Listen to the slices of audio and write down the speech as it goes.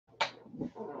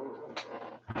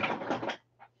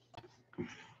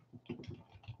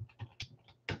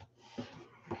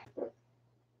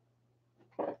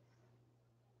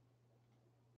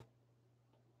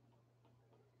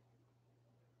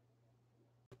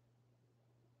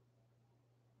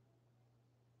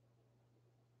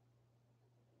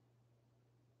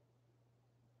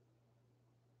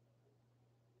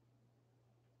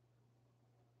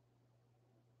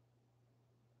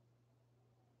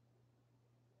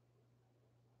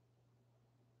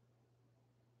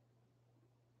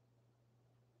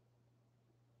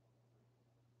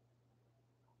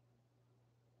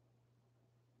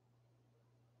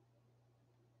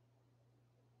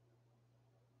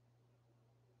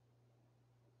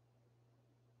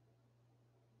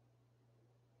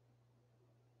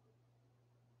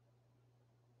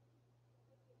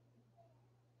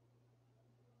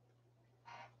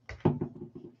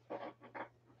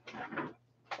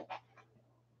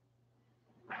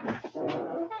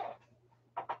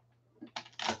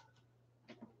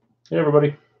Hey,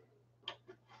 everybody.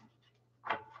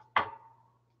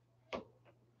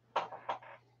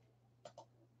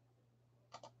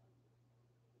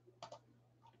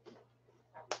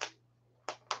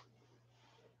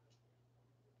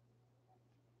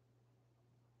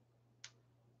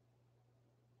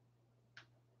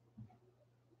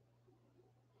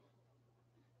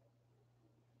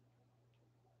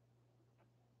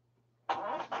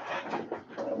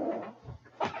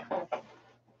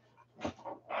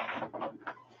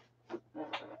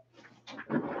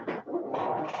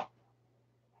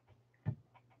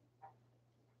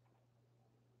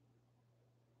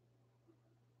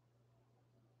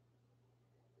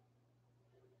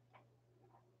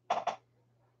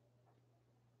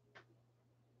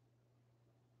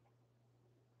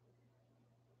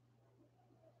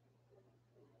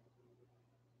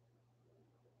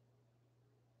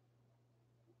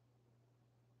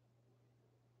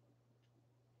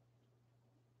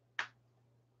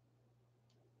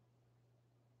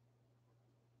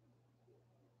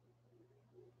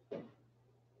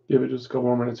 Give it just a couple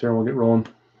more minutes here and we'll get rolling.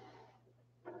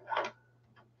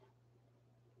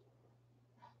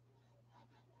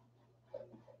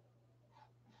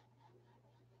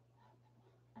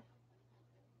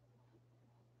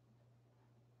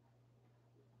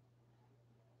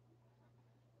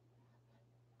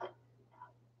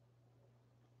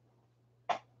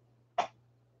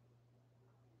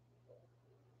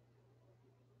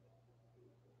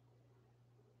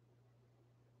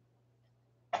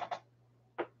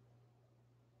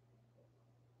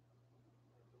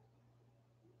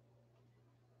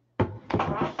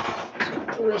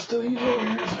 The rest of these over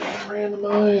here so I can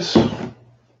randomize.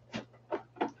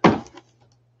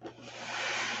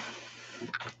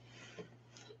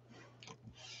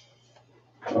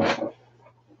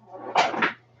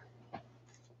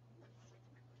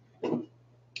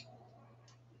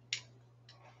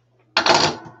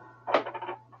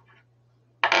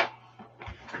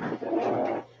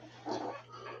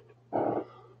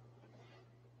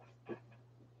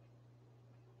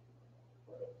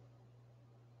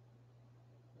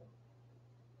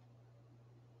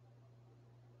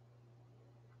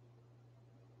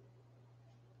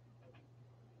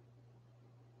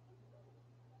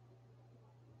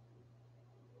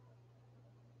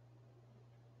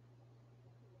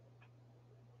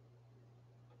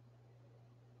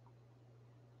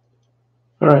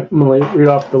 All right, I'm going to read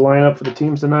off the lineup for the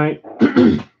teams tonight.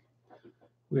 We'll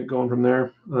get going from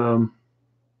there. What's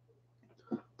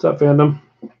up, fandom?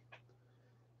 Did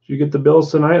you get the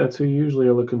Bills tonight? That's who you usually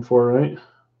are looking for, right?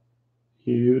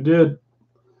 You did.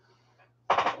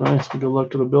 Nice. Good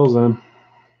luck to the Bills then.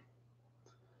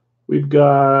 We've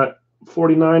got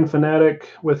 49 Fanatic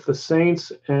with the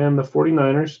Saints and the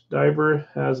 49ers. Diver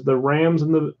has the Rams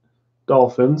and the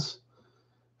Dolphins.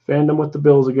 Fandom with the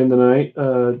Bills again tonight.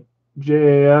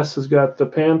 JAS has got the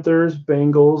Panthers,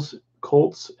 Bengals,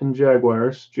 Colts, and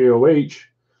Jaguars. JOH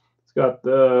has got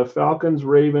the Falcons,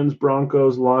 Ravens,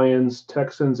 Broncos, Lions,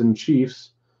 Texans, and Chiefs.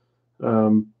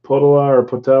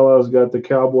 Potella has got the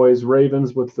Cowboys,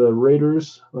 Ravens with the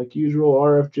Raiders, like usual.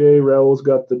 RFJ, Raul's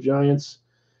got the Giants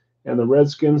and the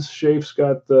Redskins. Shafe's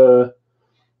got the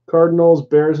Cardinals,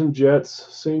 Bears, and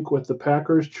Jets. Sync with the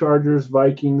Packers, Chargers,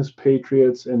 Vikings,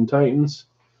 Patriots, and Titans.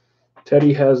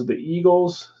 Teddy has the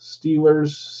Eagles,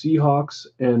 Steelers, Seahawks,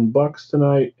 and Bucks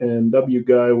tonight, and W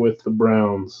Guy with the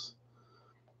Browns.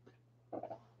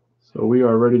 So we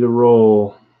are ready to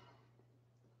roll.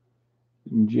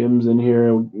 And Jim's in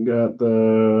here. We got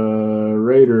the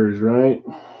Raiders, right?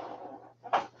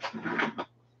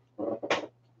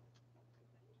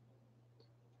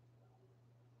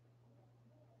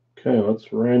 Okay, let's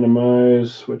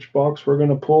randomize which box we're going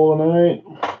to pull tonight.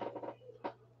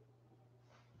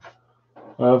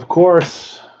 Of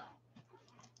course.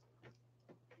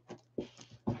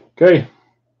 Okay.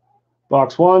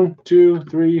 Box 1, 2,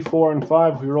 3, 4, and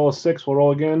 5. If we roll a 6, we'll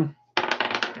roll again.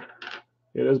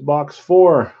 It is box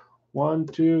 4. 1,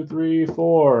 2, 3,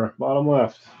 4. Bottom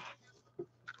left.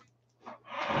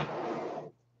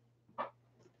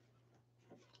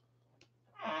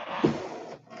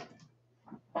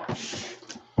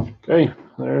 Okay,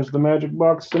 there's the magic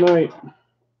box tonight.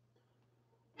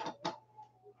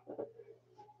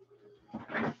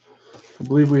 I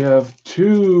believe we have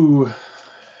 2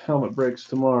 helmet breaks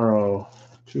tomorrow.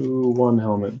 2 1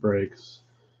 helmet breaks.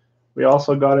 We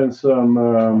also got in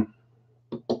some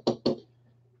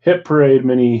Hit Parade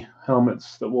mini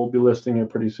helmets that we'll be listing here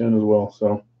pretty soon as well.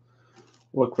 So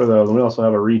look for those. And we also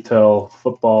have a retail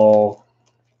football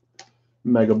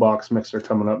mega box mixer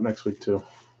coming up next week too.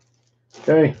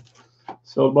 Okay,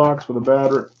 sealed box with a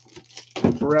bad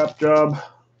wrap job.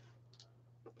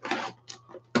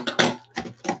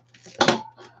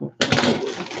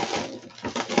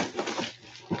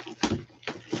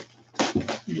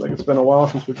 it's been a while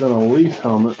since we've done a Leaf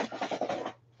helmet.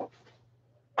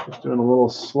 Just doing a little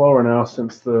slower now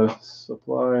since the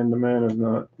supply and demand is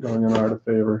not going in our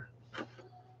favor.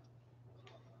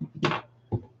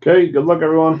 Okay, good luck,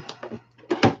 everyone.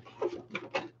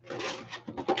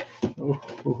 Oh,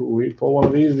 we pulled one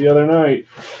of these the other night.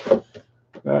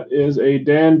 That is a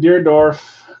Dan Deerdorf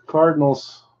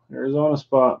Cardinals Arizona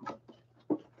spot.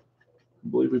 I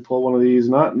believe we pulled one of these,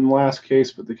 not in the last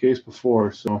case, but the case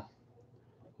before. So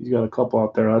he's got a couple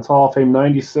out there. That's Hall of Fame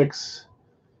 96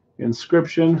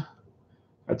 inscription.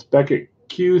 That's Beckett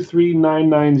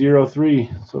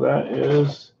Q39903. So that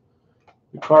is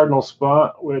the Cardinal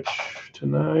spot, which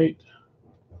tonight,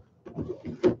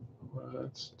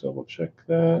 let's double check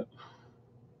that.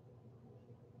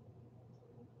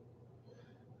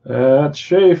 That's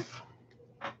Schaeff.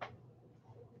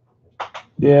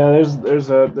 Yeah,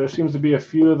 there seems to be a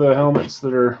few of the helmets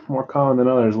that are more common than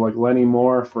others, like Lenny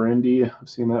Moore for Indy. I've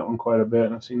seen that one quite a bit,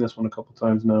 and I've seen this one a couple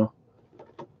times now.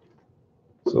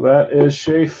 So that is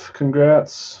Schaeff.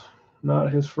 Congrats.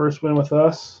 Not his first win with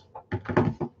us.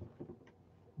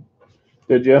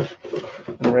 Did you?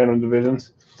 In random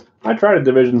divisions? I tried a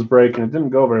divisions break, and it didn't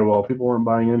go very well. People weren't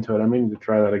buying into it. I mean to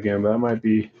try that again, but that might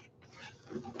be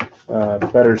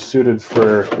better suited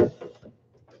for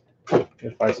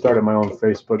if I started my own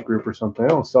Facebook group or something. I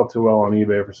don't sell too well on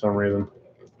eBay for some reason.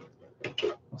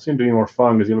 It seems to be more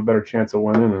fun because you have a better chance of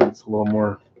winning, and it's a little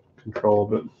more control.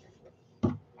 But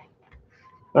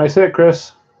nice hit,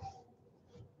 Chris.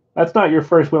 That's not your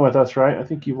first win with us, right? I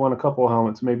think you've won a couple of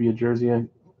helmets, maybe a jersey. I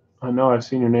know I've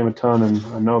seen your name a ton, and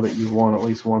I know that you've won at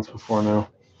least once before now.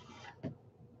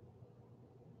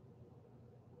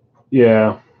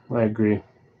 Yeah, I agree.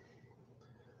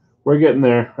 We're getting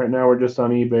there. Right now we're just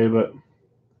on eBay, but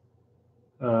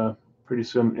pretty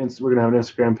soon we're going to have an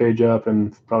Instagram page up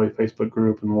and probably a Facebook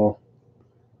group, and we'll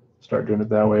start doing it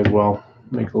that way as well.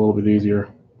 Make it a little bit easier.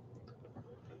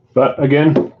 But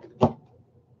again, I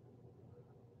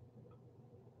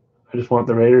just want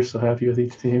the Raiders, so happy with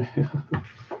each team.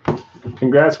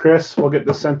 Congrats, Chris. We'll get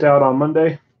this sent out on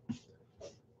Monday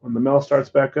when the mail starts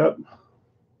back up.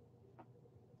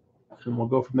 And we'll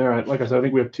go from there. Like I said, I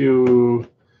think we have 2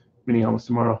 mini helmets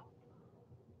tomorrow.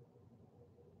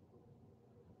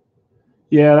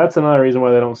 Yeah, that's another reason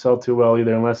why they don't sell too well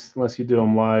either, unless you do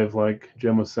them live, like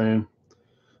Jim was saying.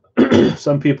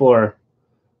 Some people are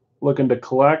looking to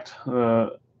collect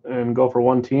and go for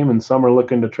one team, and some are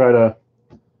looking to try to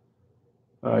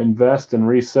invest and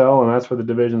resell, and that's where the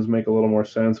divisions make a little more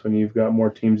sense when you've got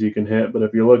more teams you can hit. But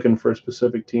if you're looking for a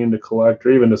specific team to collect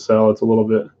or even to sell, it's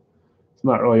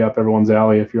not really up everyone's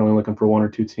alley if you're only looking for 1 or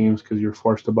 2 teams, because you're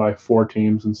forced to buy 4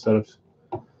 teams instead of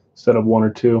 1 or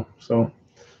 2. So,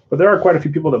 but there are quite a few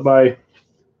people that buy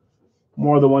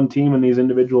more than one team in these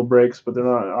individual breaks, but they're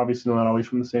obviously not always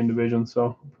from the same division,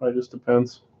 so it probably just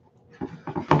depends.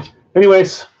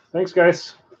 Anyways, thanks,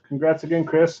 guys. Congrats again,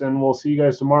 Chris, and we'll see you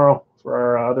guys tomorrow for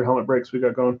our other helmet breaks we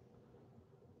got going.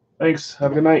 Thanks.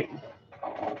 Have a good night.